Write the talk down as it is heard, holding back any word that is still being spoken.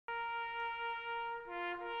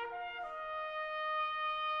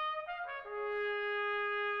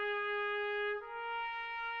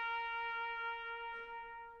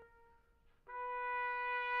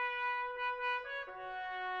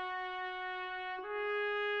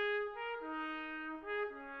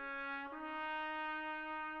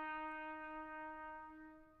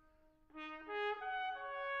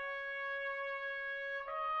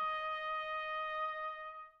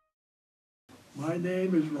My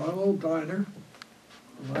name is Ronald. My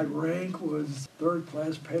rank was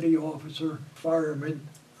third-class petty officer fireman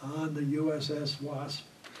on the USS Wasp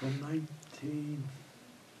from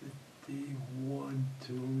 1951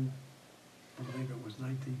 to, I believe it was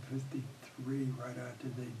 1953, right after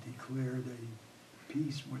they declared a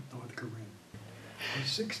peace with North Korea. I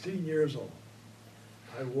was 16 years old.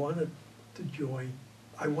 I wanted to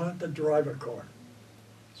drive a car.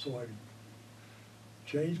 So I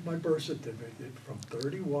changed my birth certificate from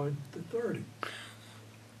 31 to 30.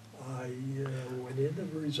 I went into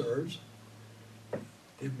the reserves,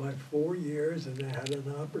 did my 4 years, and I had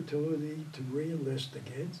an opportunity to re-enlist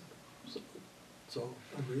again. So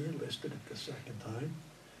I re-enlisted it the second time.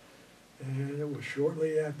 And it was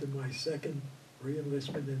shortly after my second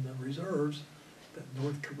re-enlistment in the reserves that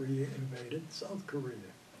North Korea invaded South Korea.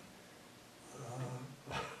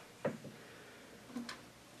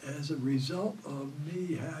 As a result of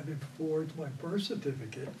me having forged my birth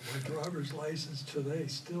certificate, my driver's license today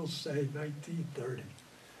still say 1930.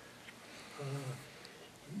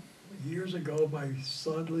 Years ago, my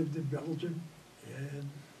son lived in Belgium, and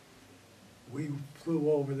we flew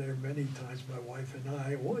over there many times, my wife and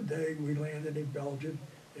I. One day, we landed in Belgium,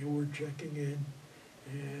 and we're checking in,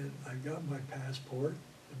 and I got my passport,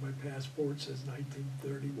 and my passport says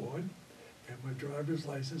 1931, and my driver's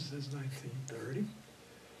license says 1930.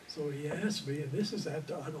 So he asked me, and this is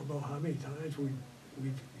after I don't know how many times we've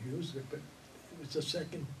used it, but it was the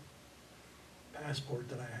second passport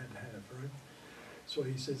that I had to have, right? So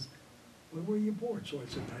he says, when were you born? So I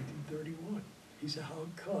said 1931. He said, how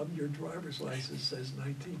come your driver's license says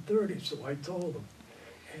 1930? So I told him,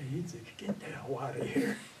 and he said, get the hell out of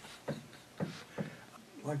here.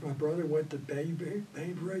 Like my brother went to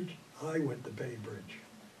Bainbridge, I went to Bainbridge.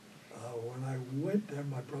 When I went there,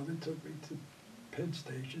 my brother took me to Penn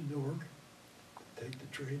Station, Newark, take the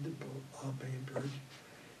train to Bainbridge,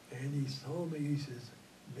 and he told me, he says,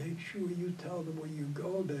 make sure you tell them when you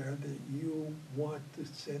go there that you want to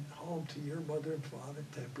send home to your mother and father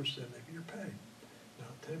 10% of your pay.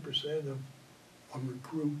 Now, 10% of a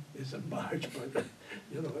recruit isn't much, but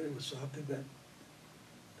you know, it was something that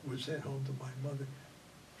was sent home to my mother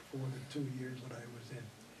for the 2 years that I was in.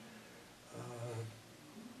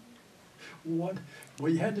 Well,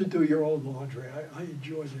 you had to do your own laundry. I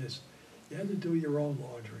enjoy this. You had to do your own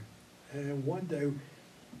laundry. And one day,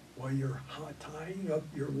 while you're tying up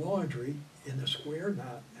your laundry in a square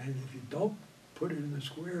knot, and if you don't put it in a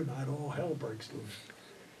square knot, all hell breaks loose.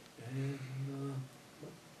 And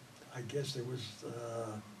I guess there was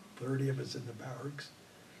 30 of us in the barracks,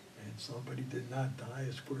 and somebody did not tie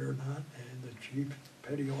a square knot, and the chief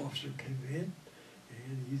petty officer came in,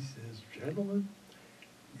 and he says, gentlemen,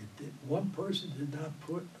 one person did not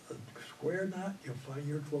put a square knot, you'll find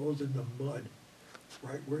your clothes in the mud,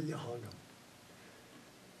 right where you hung them.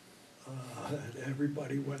 And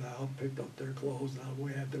everybody went out, picked up their clothes, now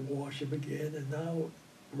we have to wash them again, and now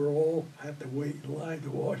we all have to wait in line to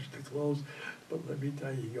wash the clothes. But let me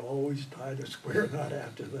tell you, you always tied a square knot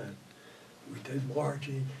after that. We did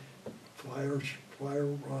marching,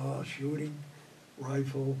 shooting,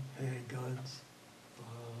 rifle, handguns,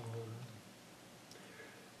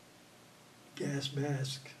 gas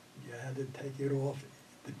mask. You had to take it off.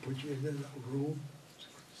 They put you in the room,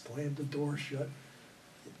 slam the door shut.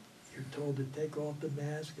 You're told to take off the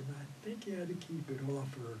mask, and I think you had to keep it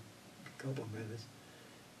off for a couple of minutes.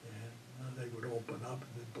 And they would open up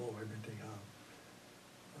and then blow everything out.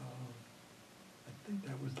 I think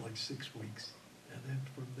that was like 6 weeks. And then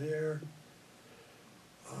from there,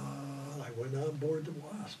 I went on board the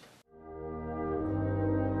Wasp.